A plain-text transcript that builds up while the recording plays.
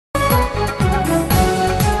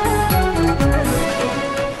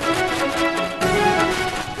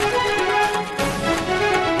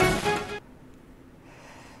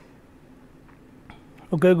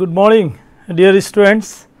Okay, good morning, dear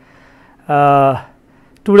students.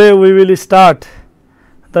 Today we will start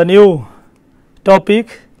the new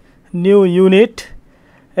topic, new unit,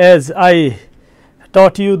 as I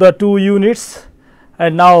taught you the 2 units,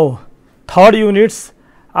 and now third units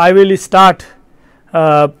I will start.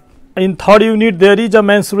 In third unit there is a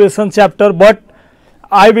mensuration chapter, but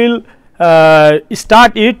I will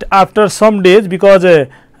start it after some days, because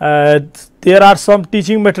there are some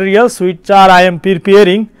teaching materials which I am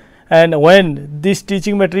preparing, and when this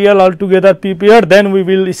teaching material altogether prepared, then we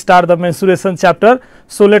will start the mensuration chapter.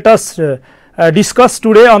 So, let us discuss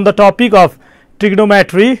today on the topic of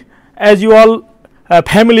trigonometry. As you all are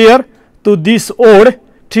familiar to this word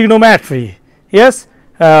trigonometry. Yes,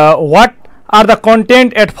 what are the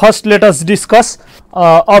content? At first let us discuss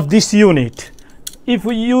of this unit. If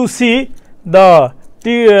you see the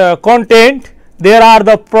content, there are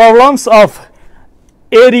the problems of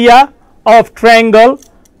area of triangle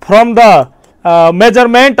from the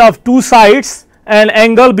measurement of 2 sides and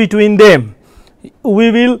angle between them. We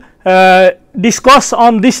will discuss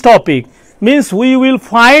on this topic, means we will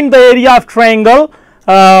find the area of triangle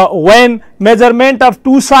when measurement of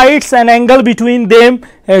 2 sides and angle between them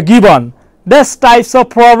given. These types of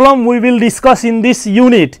problem we will discuss in this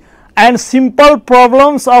unit, and simple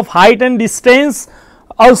problems of height and distance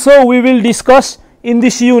also we will discuss in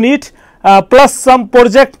this unit, plus some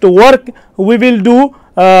project work we will do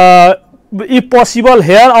if possible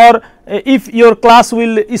here, or if your class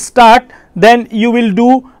will start, then you will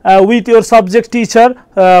do with your subject teacher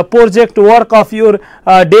project work of your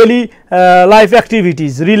daily life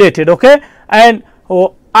activities related. Okay, and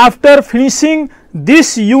after finishing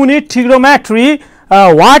this unit trigonometry,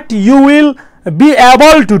 what you will be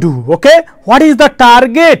able to do. Okay, what is the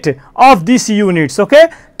target of this units? Okay,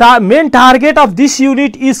 main target of this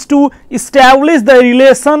unit is to establish the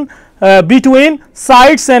relation between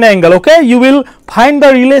sides and angle. Okay, you will find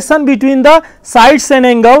the relation between the sides and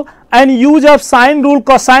angle and use of sine rule,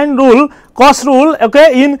 cosine rule, cos rule.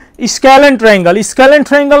 Okay, in scalene triangle. Scalene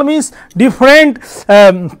triangle means different.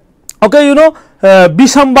 Okay, you know,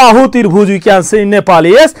 Bishambahu Tiribhuj we can say in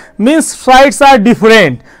Nepali. Yes, means sides are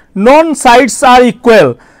different, non sides are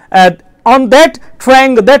equal. On that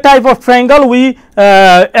triangle, that type of triangle, we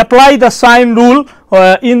apply the sine rule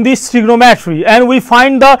in this trigonometry, and we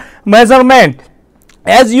find the measurement.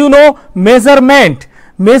 As you know, measurement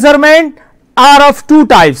are of 2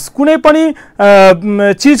 types. कुनै पनि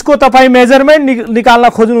चीज को तपाई measurement निकाल्न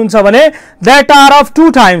खोज्नुहुन्छ भने that are of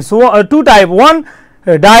 2 types. 2 type, one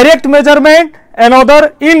direct measurement,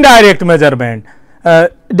 another indirect measurement.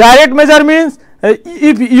 Direct measure means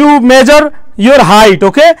if you measure your height,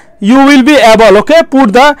 okay, you will be able, okay,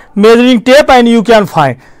 put the measuring tape and you can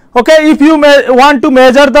find. Okay, if you want to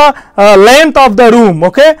measure the length of the room,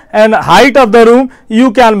 okay, and height of the room,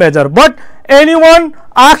 you can measure. But anyone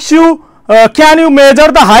asks you, can you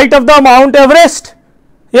measure the height of the Mount Everest?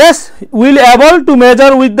 Yes, will able to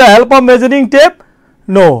measure with the help of measuring tape?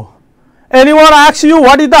 No. Anyone asks you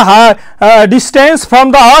what is the distance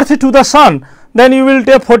from the earth to the sun? Then you will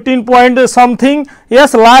take 14 point something,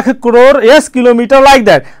 yes, lakh crore, yes, kilometer, like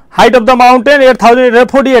that. Height of the mountain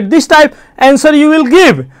 8,848. This type answer you will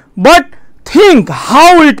give, but think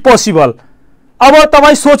how it possible. अब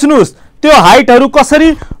तपाई सोच्नुस् त्यो हाइटहरु कसरी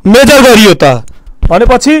major गरियो त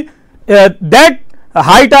भनेपछि that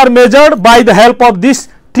height are measured by the help of this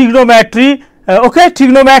trigonometry. Okay,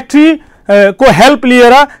 trigonometry को help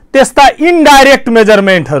लिएर त्यस्ता indirect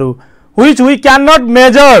measurement हरु which we cannot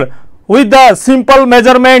measure with the simple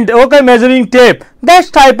measurement, okay, measuring tape.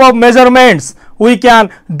 That type of measurements we can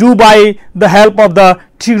do by the help of the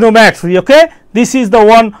trigonometry. Okay, this is the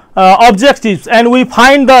one objectives, and we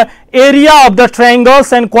find the area of the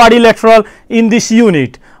triangles and quadrilateral in this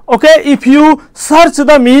unit. Okay, if you search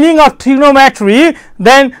the meaning of trigonometry,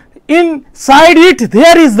 then inside it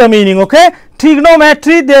there is the meaning. Okay,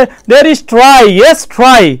 trigonometry, there is tri. Yes,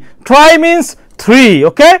 tri means 3.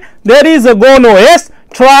 Okay, there is a gono. Yes,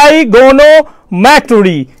 trigonometry.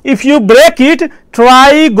 If you break it,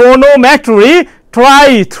 trigonometry,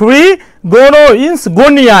 tri 3, gono is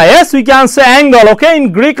gonia. Yes, we can say angle. Okay,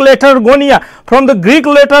 in Greek letter gonia, from the Greek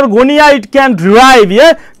letter gonia it can derive.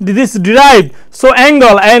 Yeah, this derived. So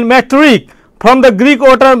angle, and metric, from the Greek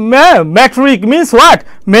letter metric means what?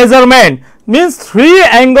 Measurement, means 3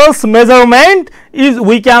 angles measurement is,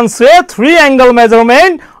 we can say 3 angle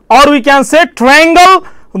measurement, or we can say triangle.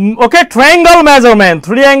 Okay, triangle measurement.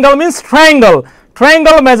 3 angle means triangle.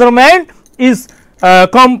 Triangle measurement is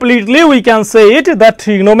completely, we can say it, the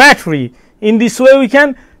trigonometry. In this way we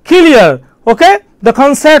can clear, okay, the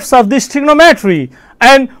concepts of this trigonometry.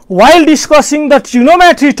 And while discussing the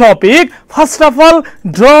trigonometry topic, first of all,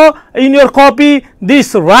 draw in your copy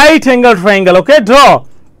this right angle triangle. Okay, draw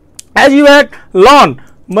as you had learned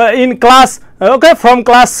in class, okay, from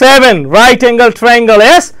class 7, right angle triangle.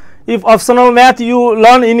 Yes, if optional math you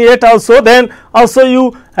learn in it also, then also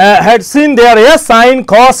you had seen there. Yes, sine,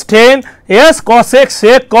 cos, tan, yes, cosec,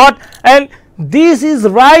 sec, cot, and this is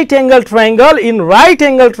right angle triangle. In right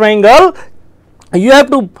angle triangle you have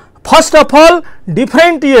to first of all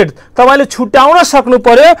differentiate. तपाईले छुट्याउन सक्नु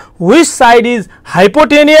पर्यो which side is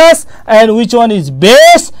hypotenuse and which one is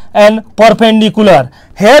base and perpendicular.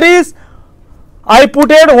 Here is I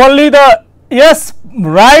put it only the, yes,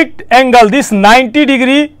 right angle, this 90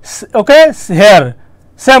 degree, okay, here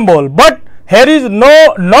symbol, but here is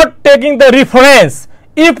no, not taking the reference.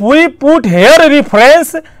 If we put here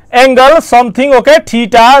reference angle something, okay,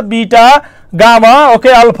 theta, beta, gamma,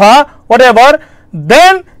 okay, alpha, whatever,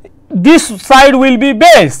 then this side will be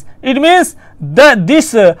base. It means that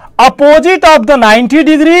this opposite of the 90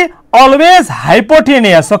 degree always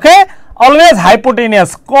hypotenuse, okay, always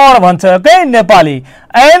hypotenuse, कोण भन्छ, okay, Nepali.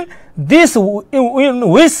 And this in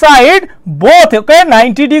which side both, okay,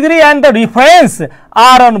 90 degree and the reference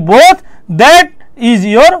are on both, that is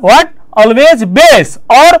your what, always base,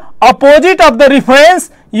 or opposite of the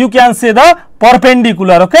reference you can say the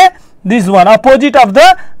perpendicular. Okay, this one opposite of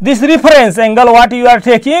the this reference angle what you are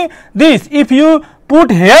taking, this if you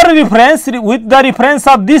put here reference with the reference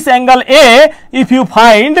of this angle A, if you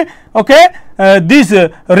find, okay, this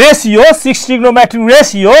ratio, 6 trigonometric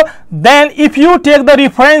ratio, then if you take the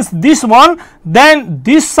reference this one, then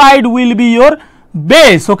this side will be your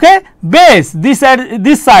base, okay, base, this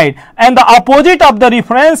side, and the opposite of the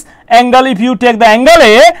reference angle, if you take the angle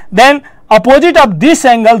A, then opposite of this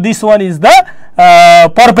angle, this one is the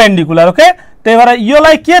perpendicular. Okay, त्यही भएर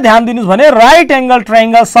योलाई के ध्यान दिनुस् भने right angle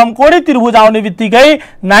triangle समकोणी त्रिभुज आउने बित्तिकै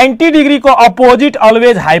 90 degree को अपोजिट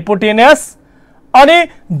अलवेज हाइपोटेनस, अनि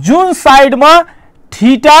जुन साइडमा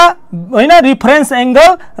थीटा हैन रिफरेन्स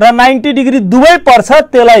एंगल र 90 डिग्री दुवै पर्छ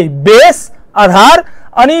त्यसलाई बेस आधार,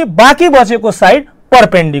 अनि बाँकी बचेको side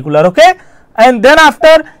perpendicular. Okay, and then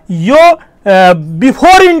after यो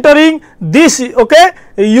before entering this, okay,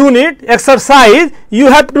 unit exercise, you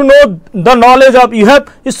have to know the knowledge of,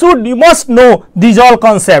 you must know these all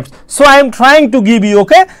concepts. So I am trying to give you,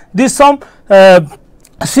 okay, this some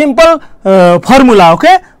simple formula,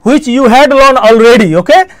 okay, which you had learned already.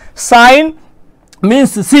 Okay, sine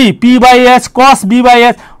means C, P by H, cos B by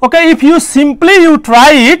H. Okay, if you simply you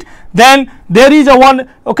try it, then there is a one,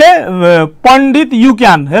 okay, Pandit you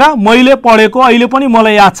can, हेरा मैले पढेको अहिले पनि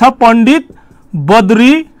मलाई याद छ, पण्डित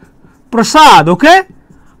Badri Prasad, okay,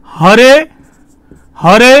 Hare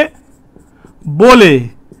Hare बोले,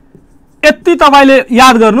 यति तपाईले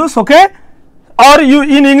याद गर्नुस्. okay, or you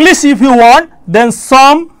in English if you want, then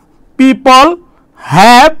some people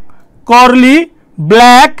have curly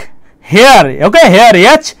black hair. Okay, hair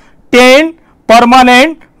H, tan,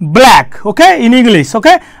 permanent black. Okay, in English.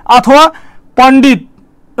 Okay, अथवा पंडित,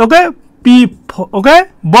 okay, P, okay,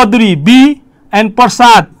 Badri B, and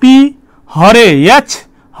Prasad P, हरे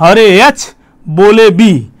H, बोले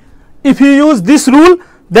B. If you use this rule,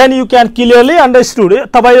 then you can clearly understood.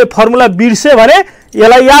 तपाईले formula बिर्से भने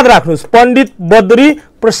यसलाई याद राख्नुस्, पंडित बद्री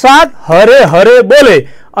प्रसाद हरे हरे बोले,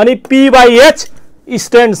 अनि P by H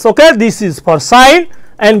stands, okay, this is for sine,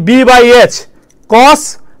 and B by H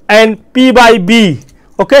cos, and P by B,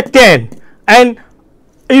 okay, tan. And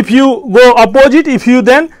if you go opposite, if you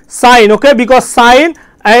then sine, okay, because sine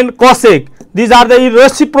and cosec, these are the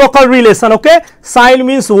reciprocal relation. Okay, sine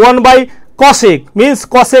means 1 by cosec, means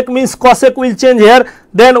cosec will change here,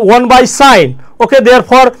 then 1 by sine. Okay,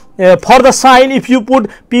 therefore for the sine if you put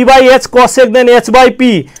P by H cosec, then H by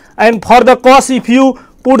P, and for the cos if you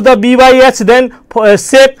put the B by H, then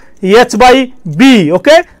sec H by B.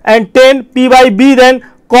 Okay, and tan P by B, then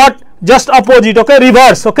cot just opposite. Okay,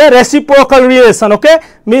 reverse. Okay, reciprocal relation. Okay,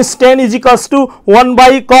 means tan is equals to 1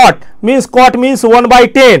 by cot, means cot means 1 by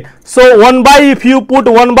tan. So 1 by, if you put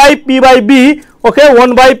 1 by P by B, okay,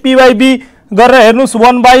 1 by P by B गरेर हेर्नुस्,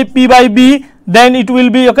 1 by P by B, then it will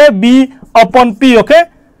be, okay, B upon P. Okay,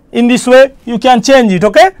 in this way you can change it.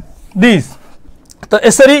 Okay, this, so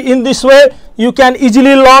यसरी in this way you can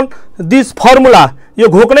easily learn this formula. यो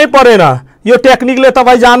घोक्नै परेन, यो टेक्निकले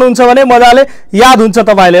तपाई जानुहुन्छ भने मजाले याद हुन्छ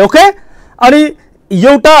तपाईले. ओके, अनि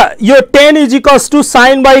एउटा यो tan is equals to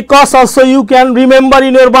sin by cos also you can remember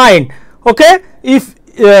in your mind. Okay, if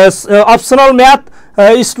optional math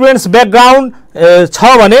students background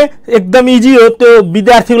छ भने एकदम इजी हो, त्यो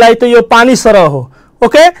विद्यार्थीलाई त यो पानी सरह हो.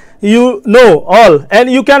 Okay, you know all, and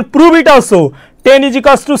you can prove it also. Tan is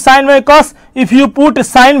equals to sin by cos, if you put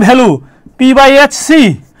sin value P by H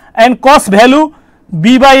C and cos value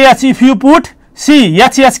B by H. If you put C,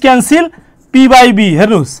 H cancel, P by B.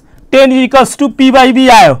 हेर्नुस् 10 is equals to P by B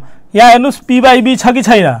आयो. यहाँ हेर्नुस् P by B छ कि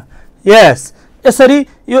छैन? Yes. यसरी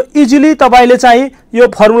यो easily तपाईले चाहिँ यो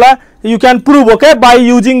formula you can prove, okay, by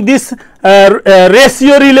using this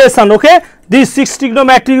ratio relation, okay. This 6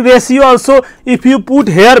 trigonometric ratio also, if you put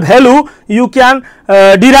here value, you can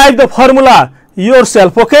derive the formula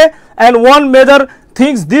yourself, okay. And one major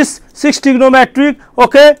things, this 6 trigonometric,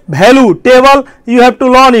 okay, value table, you have to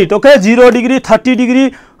learn it, okay. 0 degree, 30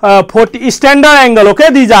 degree, 40 standard angle, okay.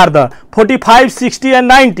 These are the 45, 60 and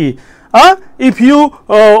 90. If you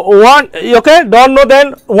want, okay, don't know,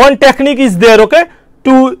 then one technique is there, okay,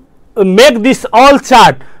 to make this all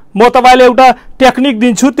chart. म तपाईले एउटा technique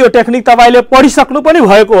दिन्छु, त्यो technique तपाईले पढिसक्नु पनि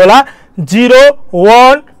भएको होला. 0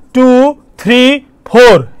 1 2 3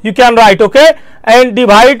 4 you can write, okay, and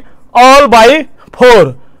divide all by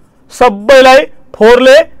 4. सबैलाई 4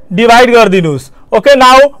 ले divide गर्दिनुस्. Okay,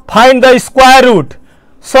 now find the square root.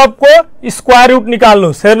 सबको स्क्वायर रूट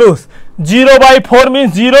निकाल्नुस्. हेर्नुस् 0 by 4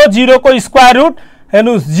 means 0, 0 को स्क्वायर रूट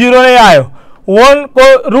हेर्नुस् 0 नै आयो. 1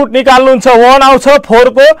 को रूट निकाल्नुहुन्छ 1 आउँछ, 4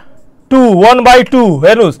 को 2, 1 by 2.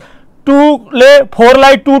 हेर्नुस् 2 ले 4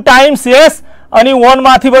 लाई 2 टाइम्स, यस, अनि 1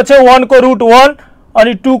 माथि बच्यो 1 को रूट 1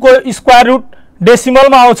 अनि 2 को स्क्वायर रूट डेसिमल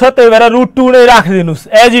मा आउँछ, त्यही भएर रूट 2 नै राखिदिनुस्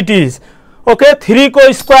एज इट इज. ओके, 3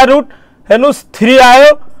 को स्क्वायर रूट हेर्नुस् 3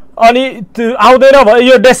 आयो अनि आउँदैन,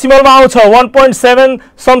 यो डेसिमल मा आउँछ 1.7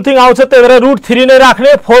 समथिङ आउँछ, त्यही भएर रूट 3 नै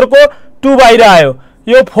राख्ने. 4 को 2 बाहिर आयो,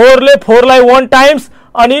 यो 4 ले 4 लाई 1 टाइम्स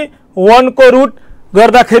अनि 1 को रूट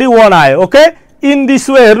गर्दाखेरि 1 आयो. ओके, इन दिस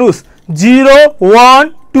वे हेर्नुस् 0 1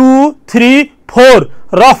 2 3 4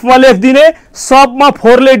 रफ में लेखिदिने, सबमा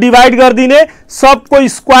 4 ले डिवाइड गरिदिने, सबको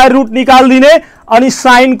स्क्वायर रूट निकाल्दिने अनि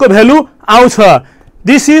साइन को भ्यालु आउँछ.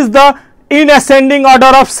 This is the in ascending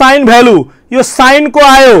order of sign value. Yo sign को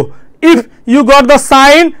आयो. If you got the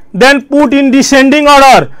sign then put in descending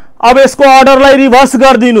order. अब यसको अर्डरलाई रिभर्स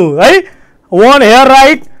गरिदिनु है. 1 here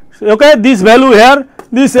right, okay, this value here,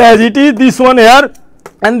 this as it is, this one here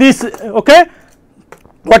and this, okay,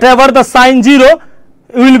 whatever the sin 0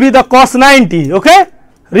 will be the cos 90, okay,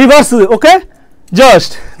 reverse, okay,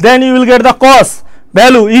 just then you will get the cos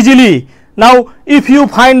value easily. Now if you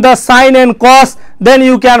find the sin and cos, then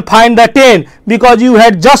you can find the tan, because you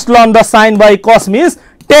had just learned the sin by cos means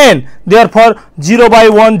tan. Therefore 0 by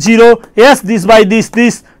 1 0, yes, this by this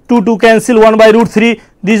 2 cancel, 1 by root 3,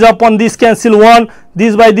 this upon this cancel 1,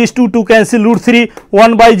 this by this 2 cancel, root 3,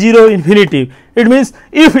 1 by 0 infinity. It means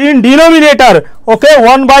if in denominator, okay,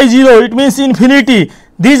 1 by 0, it means infinity.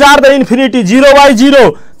 These are the infinity. 0 by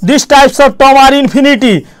 0, these types of term are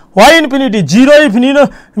infinity. Why infinity? 0 if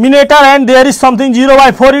denominator and there is something 0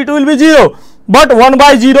 by 4, it will be 0. But 1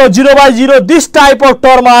 by 0, 0 by 0, this type of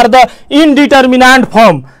term are the indeterminate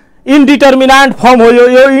form. इनडिटर्मिनेन्ट form हो.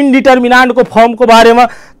 यो इनडिटर्मिनेन्ट को form को बारे में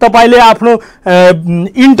तपाईले आफ्नो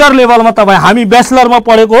inter level में, तपाई हामी बैचलर में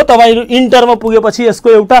पढेको हो, तपाई इंटर में पुगेपछि यसको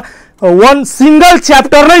एउटा वन सिंगल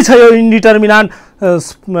च्याप्टर नै छ यो इनडिटर्मिनेन्ट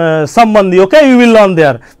सम्बन्धी. Okay, you will learn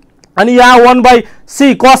their. अनि यहाँ 1 by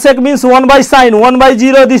c cosec means 1 by sin, 1 by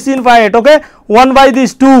 0 this infinite, okay, 1 by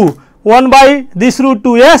this 2, 1 by this root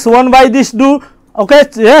 2, yes, 1 by this 2, okay,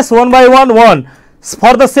 yes, 1 by 1 1,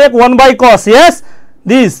 for the sake 1 by cos, yes,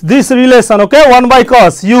 this relation, okay, 1 by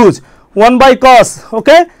cos, use 1 by cos,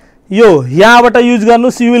 okay, यो यहाँबाट use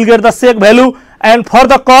गर्नुस्, you will get the sec value. And for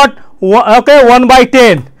the cot, okay, 1 by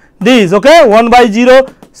 10, this, okay, 1 by 0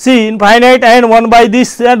 c infinite and 1 by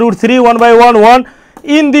this and root 3, 1 by 1 1.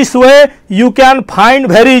 In this way you can find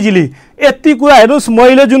very easily. यति कुरा हेर्नुस्,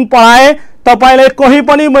 मैले जुन पढाए तपाईलाई कहीं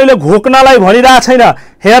पनि मैले घोक्नलाई भनिरा छैन.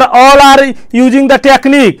 Here all are using the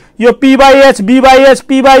technique. यो p by h, b by h,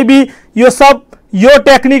 p by b, यो सब यो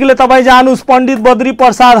टेक्निक ले तपाई जानुस्. पंडित बद्री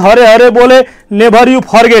प्रसाद हरे हरे बोले, never you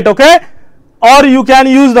forget, okay. Or you can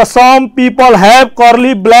use the some people have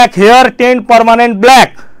curly black hair, 10 permanent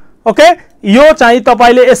black, okay. यो चाहिँ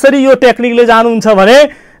तपाईले यसरी यो टेक्निक ले जानुहुन्छ भने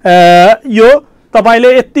यो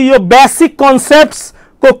तपाईले यति यो बेसिक कन्सेप्ट्स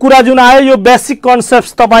को कुरा जुन आयो, यो बेसिक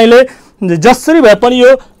कन्सेप्ट्स तपाईले जसरी भए पनि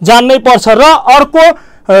यो जान्नै पर्छ. र अर्को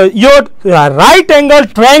यो राइट एंगल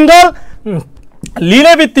ट्रायंगल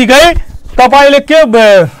लिने बित्तिकै तपाईले के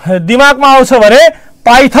दिमागमा आउँछ भने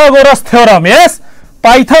पाइथागोरस थ्योरम. यस,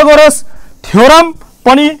 पाइथागोरस थ्योरम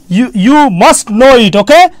पनि you must know it,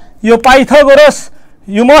 okay. यो Pythagoras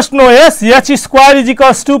you must know, yes, h square is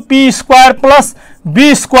equals to p square plus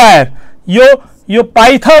b square. यो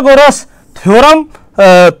पाइथागोरस थ्योरम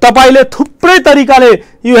तपाईले थुप्रै तरिकाले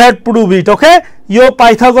you had prove it, okay. यो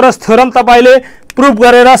Pythagoras theorem तपाईले proof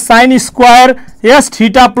गरेर sin square, yes,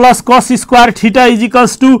 theta plus cos square theta is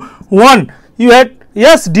equals to 1 you had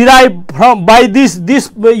yes derive from by this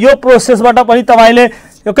यो process बाट पनि तपाईले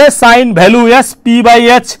okay sin value yes p by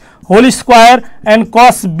h whole square and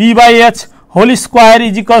cos b by h whole square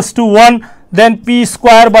is equals to 1, then p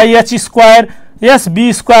square by h square yes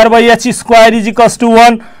b square by h square is equals to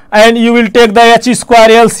 1, and you will take the h square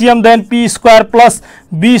LCM, then p square plus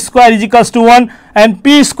b square is equals to 1, and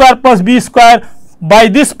p square plus b square by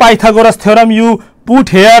this Pythagoras theorem you put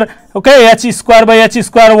here, okay, h square by h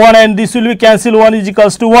square 1, and this will be cancel, 1 is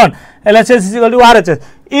equals to 1, LHS is equal to RHS.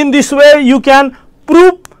 In this way you can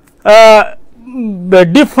prove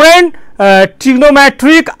different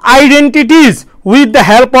trigonometric identities with the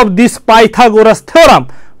help of this Pythagoras theorem,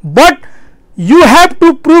 but you have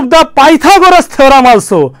to prove the Pythagoras theorem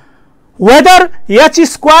also, whether h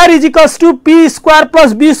square is equals to p square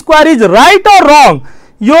plus b square is right or wrong.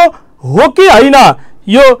 यो हो कि हैन,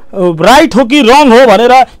 यो right हो कि रङ हो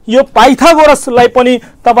भनेर यो पाइथागोरसलाई पनि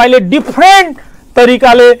तपाईले डिफरेंट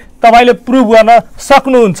तरिकाले तपाईले प्रुभ गर्न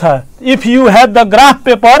सक्नुहुन्छ. If you have the graph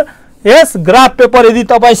paper, yes graph paper यदि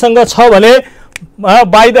तपाईसँग छ भने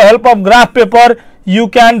by the help of graph paper you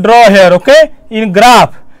can draw here, okay, in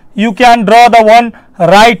graph you can draw the one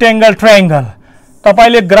right angle triangle.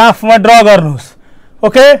 तपाईले graph मा draw गर्नुस्,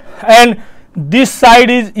 okay, and this side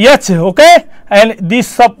is h, okay, and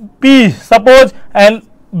this p suppose and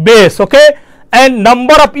base, okay, and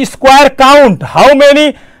number of square count, how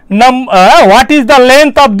many what is the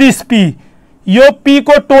length of this p, यो p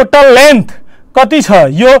को total length कति छ,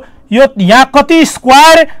 यो यहाँ कति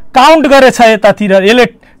square count गरेछ यतातिर यसले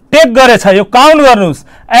टेक गरेछ, यो काउंट गर्नुस्,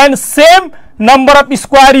 and same number of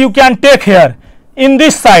square you can take here in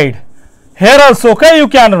this side, here also, okay, you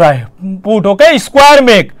can write put, okay, square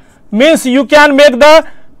make means you can make the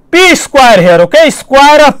p square here, okay,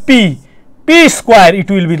 square of p square it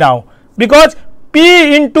will be now, because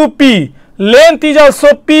p into p, length is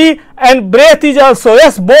also p and breadth is also,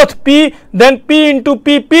 yes, both p, then p into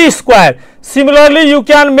p square. Similarly you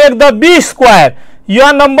can make the b square,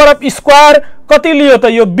 your number of square कति लियो त,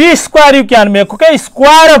 यो b square you can make, okay,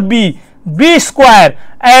 square of b square,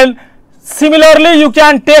 and similarly you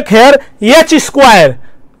can take here h square,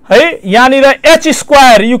 है यानी र h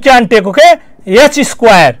square you can take, okay, h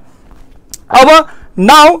square. अब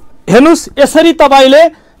now हेर्नुस् यसरी तपाईले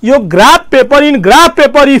यो graph paper, in graph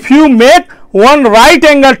paper if you make one right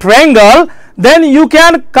angle triangle then you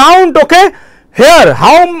can count, okay, here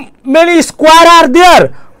how many square are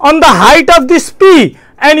there on the height of this p,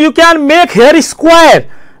 and you can make here square,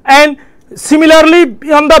 and similarly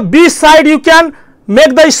on the b side you can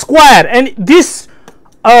make the square, and this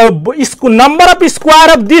number of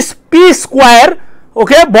square of this p square,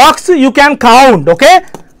 okay, box you can count, okay,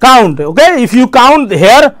 okay, if you count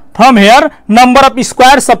here from here number of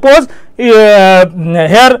square, suppose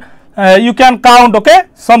here you can count, okay,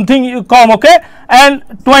 something you come, okay, and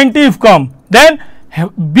 20 if come, then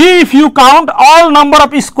b if you count all number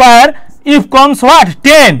of square, if comes what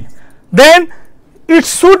 10, then it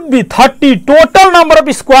should be 30, total number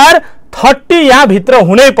of square 30 यहाँ भित्र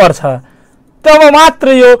हुनै पर्छ, तब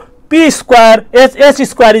मात्र यो p square h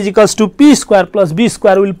square is equals to p square plus b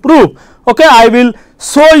square will prove, okay. I will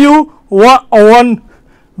show you one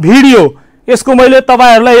video, यसको मैले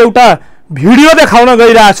तपाईहरुलाई एउटा भिडियो देखाउन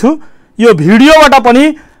गइरहेको छु, यो भिडियोबाट पनि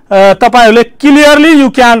तपाईहरुले clearly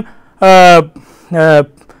you can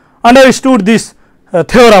understood this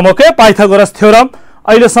theorem, okay, Pythagoras theorem.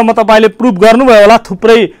 अहिलेसम्म तपाईले प्रुभ गर्नुभयो होला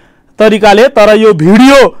थुप्रै तरिकाले, तर यो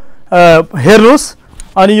भिडियो हेर्नुस्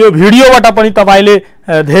अनि यो भिडियोबाट पनि तपाईले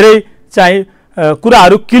धेरै चाहिँ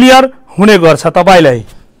कुराहरु क्लियर हुने गर्छ तपाईलाई,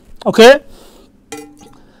 okay.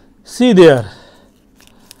 See there,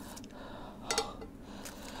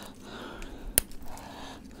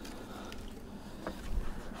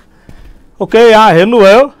 okay, यहाँ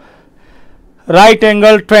हेर्नुभयो right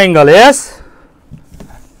angle triangle, yes.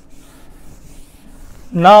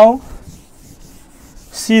 Now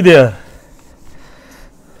see there,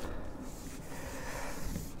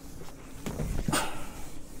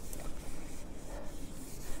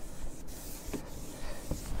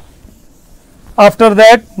 after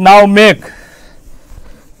that now make,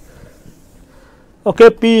 okay,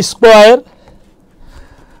 p square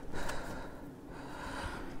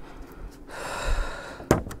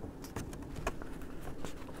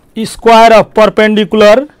square of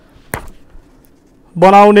perpendicular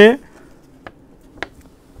बनाउने,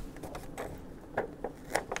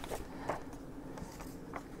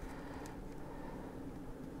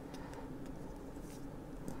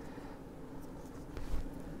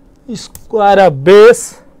 square of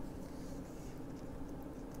base,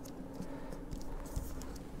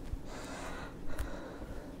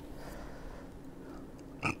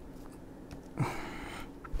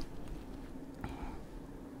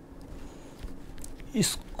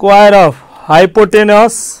 square of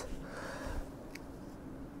hypotenuse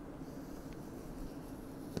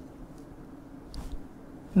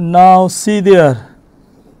now see there.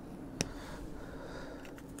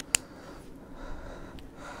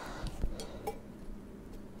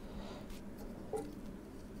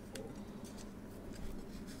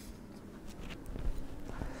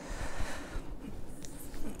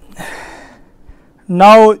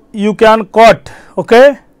 Now you can cut,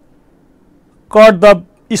 okay, cut the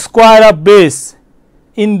square of base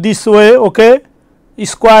in this way, okay.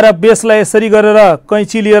 Square of base लाई यसरी गरेर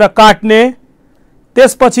कैंची लिएर काट्ने,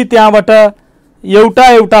 त्यसपछि त्यहाँबाट एउटा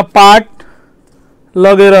एउटा पार्ट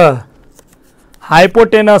लगेर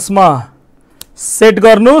हाइपोटेनस मा सेट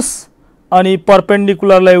गर्नुस् अनि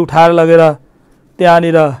परपेंडिकुलर लाई उठाएर लगेर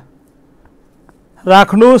त्यहाँनिर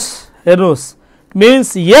राख्नुस्। हेर्नुस्,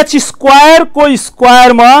 मीन्स h स्क्वायर को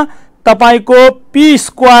स्क्वायर में तपाईको p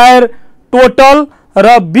स्क्वायर टोटल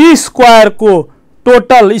र b स्क्वायर को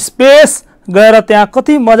टोटल स्पेस गएर त्यहाँ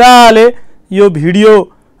कति मजाले यो भिडियो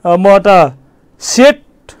मबाट सेट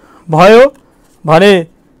भयो भने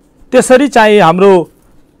त्यसरी चाहिँ हाम्रो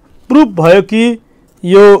प्रुफ भयो कि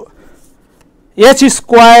यो h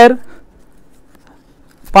square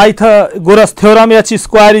Pythagoras theorem h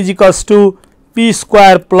square is equals two p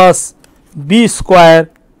square plus b square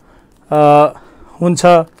हुन्छ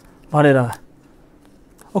भनेर।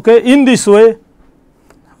 Okay, in this way.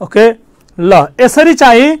 Okay, ल यसरी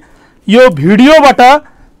चाहिँ यो भिडियोबाट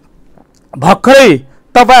भर्खरै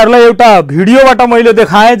तपाईहरुलाई एउटा भिडियोबाट मैले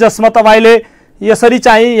देखाएँ जसमा तपाईले यसरी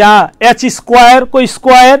चाहिँ यहाँ h स्क्वायर को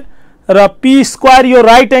स्क्वायर र p स्क्वायर यो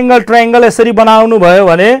राइट एंगल ट्रायंगल यसरी बनाउनु भयो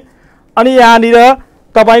भने अनि यहाँनिर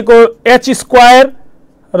तपाईको h स्क्वायर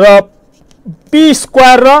र p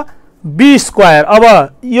स्क्वायर र b स्क्वायर। अब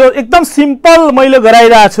यो एकदम सिम्पल मैले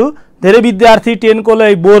गराइरहेको छु, धेरै विद्यार्थी 10 को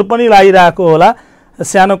लागि बोर पनि लागिरहेको होला,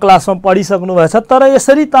 सानो क्लासमा पढिसक्नु भएछ, तर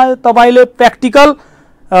यसरी तपाईले practical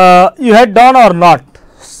you had done or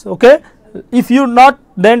not. Okay, if you not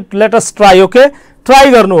then let us try. Okay,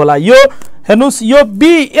 try गर्नु होला। यो हेर्नुस्, यो b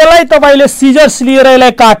यसलाई तपाईले सिजर्स लिएर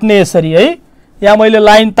यसलाई काट्ने यसरी है। यहाँ मैले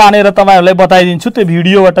लाइन तानेर तपाईहरुलाई बताइदिन्छु, त्यो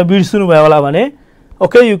भिडियोबाट बिर्सनु भयो होला भने।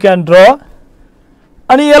 ओके, यु क्यान ड्र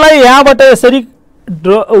अनि यसलाई यहाँबाट यसरी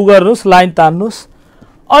ड्र गर्नुस्, लाइन तान्नुस्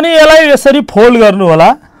अनि यसलाई यसरी फोल्ड गर्नु होला।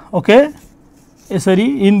 ओके, यसरी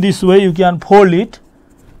in this way you can fold it.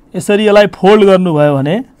 यसरी यसलाई फोल्ड गर्नु भयो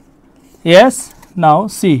भने यस, now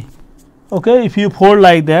see. Okay, if you fold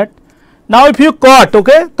like that, now if you cut,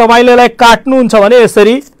 okay, तपाईले यसलाई काट्नुहुन्छ भने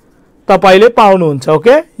यसरी तपाईले पाउनुहुन्छ।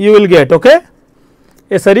 Okay, you will get. Okay,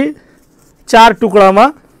 यसरी 4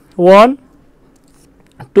 टुक्रामा 1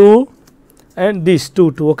 2 एंड दिस 2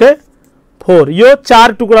 2। ओके, 4 यो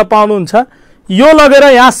 4 टुक्रा पाउनुहुन्छ। यो लगेर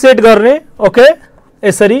यहाँ सेट गर्ने। ओके,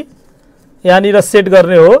 यसरी यहाँनिर सेट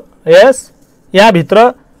गर्ने हो। यस, यहाँ भित्र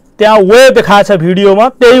त्यहाँ वे देखाएको छ भिडियोमा,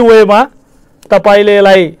 त्यही वेमा तपाईले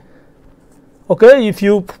यसलाई okay, if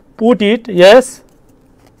you put it yes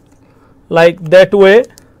like that way.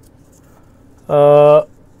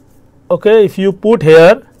 Okay, if you put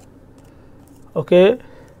here, okay,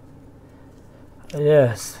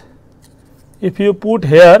 yes, if you put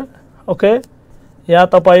here, okay, यहाँ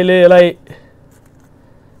तपाईले यसलाई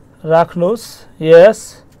राख्नुस्। यस,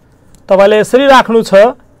 तपाईले यसरी राख्नु छ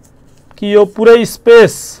कि यो पुरै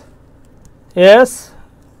स्पेस यस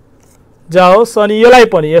जाओस् अनि यसलाई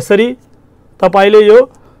पनि यसरी तपाईले यो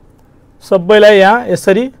सबैलाई यहाँ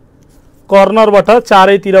यसरी कर्नरबाट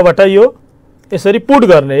चारैतिरबाट यो यसरी पुट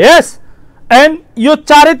गर्ने। यस, एन्ड यो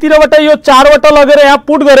चारैतिरबाट यो चारवटा लगेर यहाँ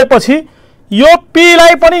पुट गरेपछि यो p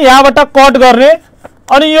लाई पनि यहाँबाट कट गर्ने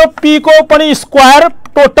अनि यो p को पनि स्क्वायर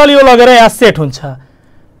टोटल यो लगेर यहाँ सेट हुन्छ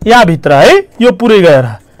यहाँ भित्र है, यो पुरै गएर।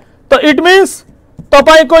 त इट मीन्स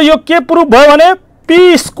तपाईको यो के प्रुफ भयो भने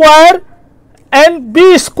p square and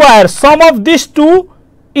b square some of this two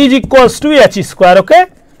is equals two h square. Okay,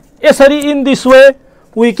 यसरी in this way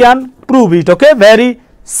we can prove it. Okay, very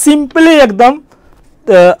simply एकदम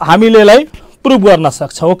हामीले यसलाई प्रुभ गर्न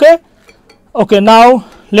सक्छौं। Okay, okay, now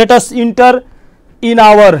let us enter in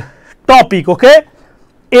our topic. Okay,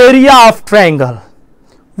 area of triangle.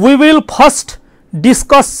 We will first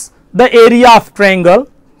discuss the area of triangle.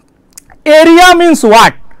 Area means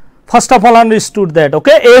what? First of all, understood that.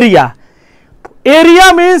 Okay, area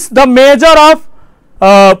means the measure of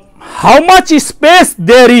how much space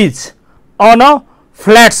there is on a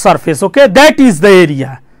flat surface. Okay, that is the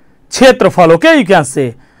area, kshetrafal. Okay, you can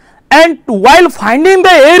say. And while finding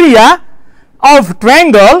the area of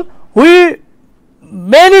triangle, we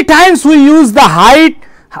many times we use the height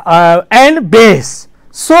and base.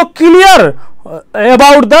 So clear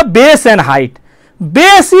about the base and height.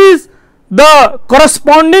 Base is the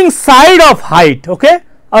corresponding side of height. Okay,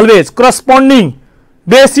 always corresponding,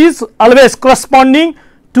 base is always corresponding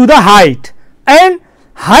to the height, and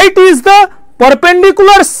height is the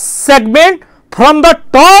perpendicular segment from the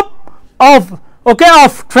top of, okay,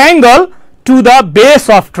 of triangle to the base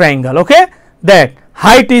of triangle. Okay, that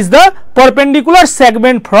height is the perpendicular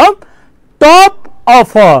segment from top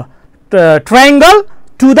of a triangle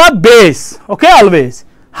to the base. Okay, always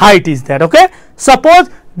height is that. Okay, suppose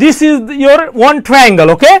this is your one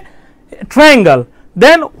triangle. Okay, triangle,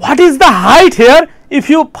 then what is the height here? If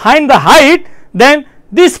you find the height, then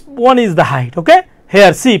this one is the height. Okay,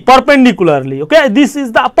 here see perpendicularly. Okay, this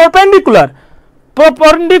is the perpendicular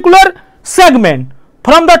segment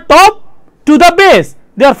from the top to the base.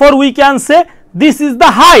 Therefore, we can say this is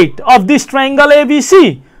the height of this triangle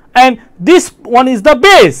ABC, and this one is the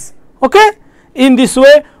base. Okay, in this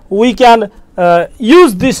way we can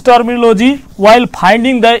use this terminology while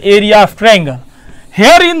finding the area of triangle.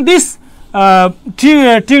 Here in this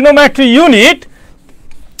trigonometry unit,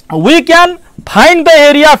 we can find the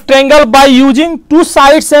area of triangle by using two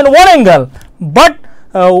sides and one angle. But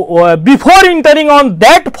before entering on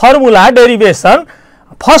that formula derivation,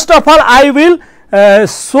 first of all I will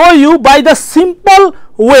show you by the simple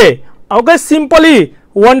way. Okay, simply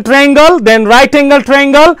one triangle, then right angle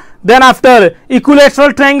triangle, then after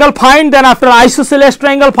equilateral triangle find, then after isosceles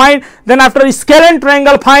triangle find, then after scalene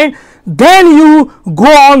triangle find, then you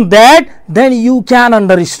go on that, then you can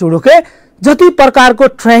understood. Okay, जति प्रकारको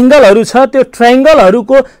ट्रायंगलहरु छ त्यो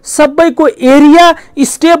ट्रायंगलहरुको सबैको area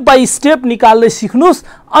step by step निकाल्दै सिक्नुस्,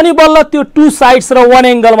 अनि बल्ल त्यो to sides र वन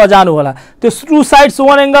एंगल मा जानु होला। त्यो टु साइड्स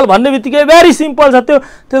वन एंगल भन्ने बित्तिकै भेरी सिम्पल छ, त्यो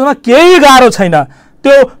त्यसमा केही गाह्रो छैन।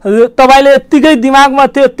 त्यो तपाईले यतिकै दिमागमा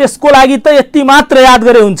त्यो त्यसको लागि त यति मात्र याद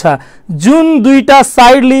गरे हुन्छ, जुन दुईटा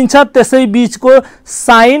साइड लिन्छ त्यसै बीचको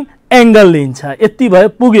साइन एंगल लिन्छ, यति भए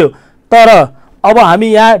पुग्यो। तर अब हामी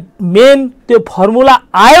यहाँ मेन त्यो फर्मुला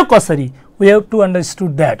आयो कसरी, we have to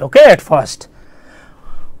understood that. Okay, at first.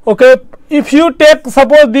 Okay, if you take,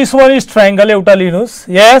 suppose this one is triangle euta linus,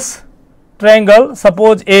 yes, triangle,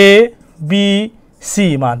 suppose A B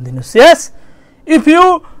C मान दिनुस्, yes. If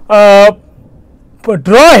you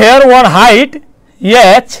draw here one height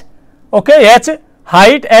h, okay, h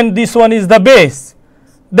height, and this one is the base,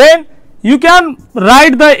 then you can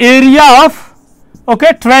write the area of,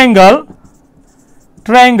 okay, triangle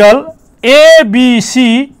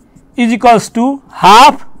ABC is equals to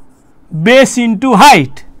half base into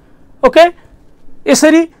height. Okay,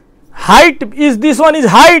 यसरी height is, this one is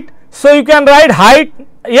height, so you can write height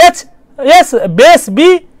h, yes, base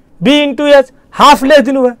b into h, half less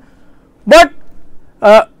दिनु भयो. But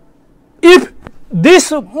if this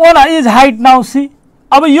one is height, now see,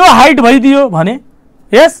 अब यो height भइदियो भने,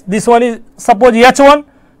 yes, this one is suppose h1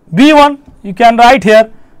 b1, you can write here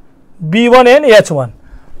b1 and h1.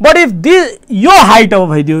 But if this your height अब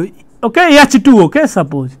भइदियो, okay, h2, okay,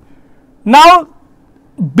 suppose now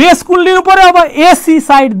base कुन लिनु पर्यो अब AC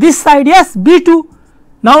side, this side, yes, b2.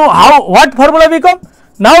 Now how, what formula become?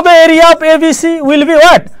 Now the area of ABC will be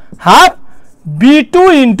what? Half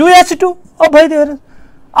b2 into h2. अब भइदियो।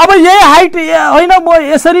 अब यही height हैन, म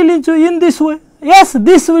यसरी लिन्छु in this way, yes,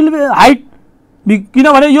 this will be height,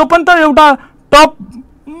 किनभने यो पनि त एउटा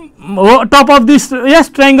top of this, yes,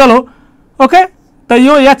 triangle हो। okay, त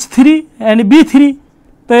यो h3 and b3,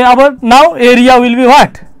 तो अब now area will be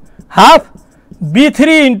what? Half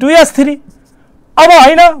b3 into h3. अब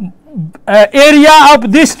हैन area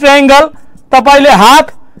of this triangle तपाईले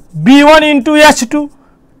half b1 into h2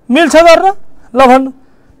 मिल्छ गर्न? ल भन्नु,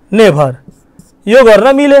 नेभर, यो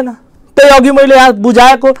गर्न मिलेन। त्यही अघि मैले यहाँ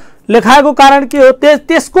बुझाएको लेखाएको कारण के हो,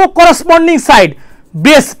 त्यसको corresponding side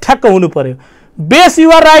base ठ्याक्क हुनु पर्यो। Base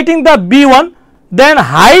you are writing the b1, then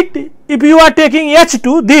height if you are taking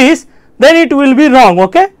h2 this, then it will be wrong.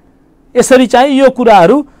 Okay, यसरी चाहिँ यो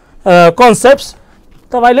कुराहरु कन्सेप्ट्स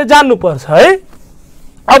तपाईले जान्नु पर्छ है।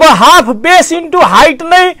 अब हाफ बेस इन्टु हाइट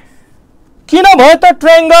नै किन भयो त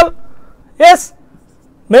triangle? Yes,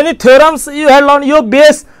 many theorems you had learn, यो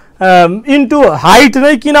बेस इन्टु हाइट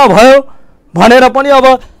नै किन भयो भनेर पनि अब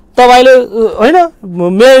तपाईले हैन,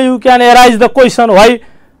 मे you can arise the question why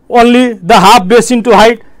only the half base into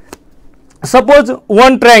height. Suppose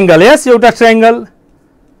one triangle, यस, एउटा ट्रायंगल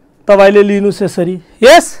तपाईले लिनुस् यसरी,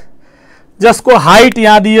 यस, जसको हाइट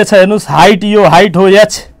यहाँ दिएछ हेर्नुस्, हाइट यो हाइट हो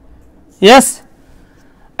h, yes,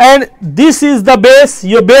 and this is the base,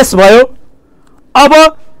 यो बेस भयो। अब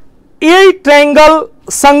यही ट्रायंगल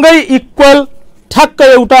सँगै इक्वल ठ्याक्क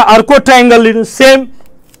एउटा अर्को ट्रायंगल लिनु, सेम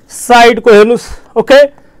साइड को हेर्नुस्, ओके,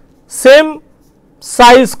 सेम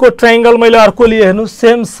साइज को ट्रायंगल मैले अर्को लिए हेर्नुस्,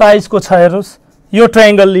 सेम साइज को छ हेर्नुस्, यो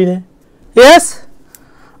ट्रायंगल लिने, यस।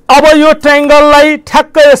 अब यो ट्रायंगललाई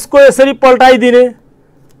ठ्याक्कै यसको यसरी पल्टाइदिने,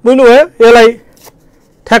 बुझ्नुभयो, यसलाई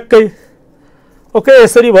ठ्याक्कै ओके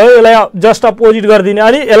यसरी भयो, यसलाई जस्ट अपोजिट गरिदिने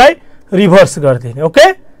अनि यसलाई रिभर्स गरिदिने। ओके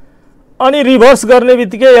अनि रिभर्स गर्ने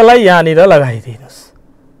बित्तिकै यसलाई यहाँनिर लगाइदिनुस्।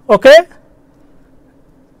 ओके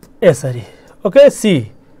यसरी ओके सी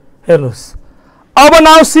हेर्नुस्। अब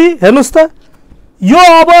नाउ सी हेर्नुस् त, यो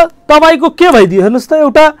अब तपाईको के भइदियो हेर्नुस् त,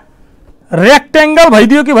 एउटा रेक्टेंगल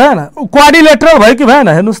भइदियो कि भएन, क्वाड्रिलेटरल भयो कि भएन,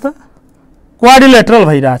 हेर्नुस् त क्वाड्रिलेटरल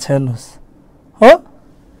भइरहेछ, हेर्नुस् हो,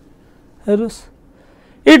 हेर्नुस्।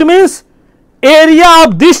 It means area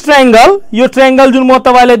of this triangle, यो ट्रायंगल जुन म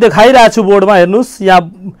तपाईलाई देखाइरहेको छु बोर्डमा, हेर्नुस् यहाँ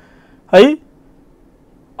है,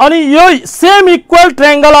 अनि यो सेम इक्वल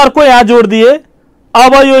ट्रायंगल अर्को यहाँ जोडिदिए,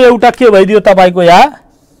 अब यो एउटा के भइदियो तपाईको यहाँ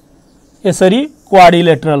यसरी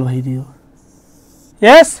क्वाड्रिलेटरल भइदियो।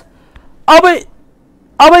 यस अब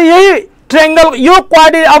यही ट्रायंगल यो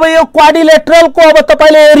अब यो क्वाड्रिलेटरल को अब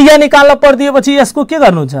तपाईले एरिया निकाल्न पर्दिएपछि यसको के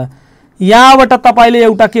गर्नुहुन्छ, यहाँबाट तपाईले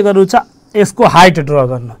एउटा के गर्नुहुन्छ, यसको हाइट ड्रा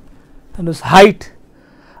गर्न, हेर्नुस् हाइट।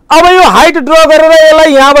 अब यो हाइट ड्रा गरेर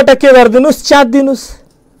यसलाई यहाँबाट के गरिदिनुस्, च्यातिदिनुस्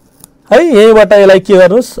है, यहीँबाट यसलाई के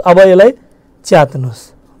गर्नुस्, अब यसलाई च्यात्नुस्,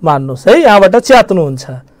 मान्नुस् है, यहाँबाट च्यात्नु हुन्छ।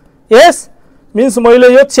 यस मिन्स मैले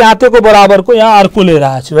यो च्यातेको बराबरको यहाँ अर्को लिएर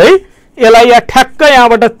आएको छु है, यसलाई यहाँ ठ्याक्क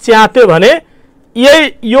यहाँबाट च्यात्यो भने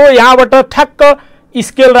यही यो यहाँबाट ठ्याक्क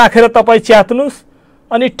स्केल राखेर तपाईँ च्यात्नुस्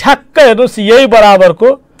अनि ठ्याक्क हेर्नुस् यही बराबरको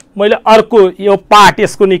मैले अर्को यो पार्ट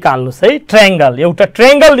यसको निकाल्नुस् है, ट्रायंगल एउटा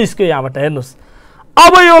ट्रायंगल निस्क्यो यहाँबाट, हेर्नुस्।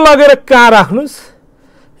 अब यो लगेर कहाँ राख्नुस्,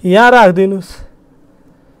 यहाँ राखिदिनुस्।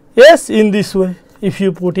 Yes in this way if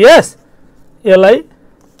you put, यस यसलाई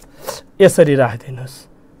यसरी राखिदिनुस्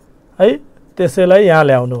है, त्यसैलाई यहाँ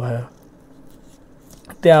ल्याउनु भयो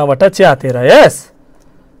त्यहाँबाट च्यातेर। यस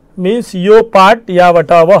मिन्स यो पार्ट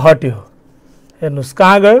यहाँबाट अब हट्यो, हेर्नुस्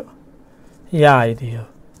कहाँ गयो, यहाँ आइदियो।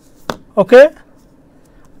 ओके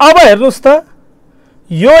अब हेर्नुस् त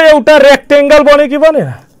यो एउटा रेक्टेंगल बन्यो कि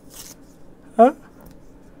बनेन,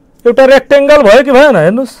 एउटा रेक्टेंगल भयो कि भएन,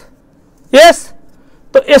 हेर्नुस्। यस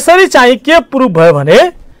त यसरी चाहिँ के प्रुफ भयो भने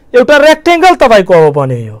एउटा रेक्टेंगल तपाईको अब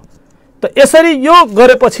बन्यो यो। त यसरी यो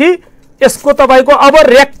गरेपछि यसको तपाईको अब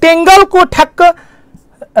रेक्टेंगल को ठ्याक्क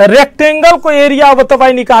रेक्टेंगल को एरिया अब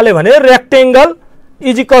तपाई निकाले भने रेक्टेंगल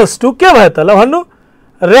इज इक्वल्स टू के भयो त, ल भन्नु,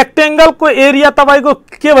 रेक्टेंगल को एरिया तपाईको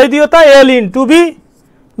के भइदियो त, L into be.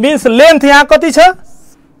 Means length यहाँ कति छ,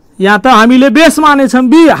 यहाँ त हामीले base मानेछौं,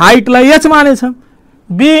 be हाइटलाई H मानेछौं,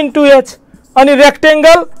 be into H. अनि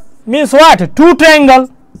rectangle means what, two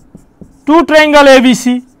triangle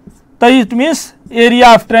ABC, त it means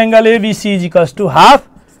area of triangle ABC is equals two half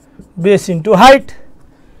base into height.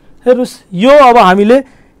 हेर्नुस् यो अब हामीले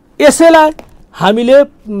यसैलाई हामीले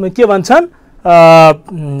के भन्छन्,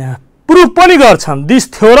 प्रुफ पनि गर्छन्।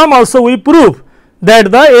 This theorem also we proof that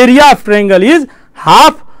the area of triangle is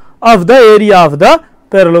half of the area of the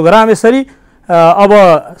प्यारालोग्राम। यसरी अब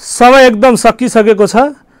समय एकदम सकिसकेको छ,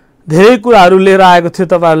 धेरै कुराहरू लिएर आएको थियो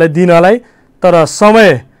तपाईहरुलाई दिनलाई, तर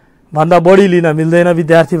समय भन्दा बढी लिन मिल्दैन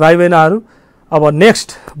विद्यार्थी भाइ बहिनीहरू। अब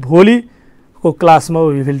नेक्स्ट भोलिको क्लासमा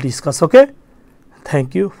we will discuss. Okay,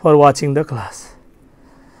 thank you for watching the class.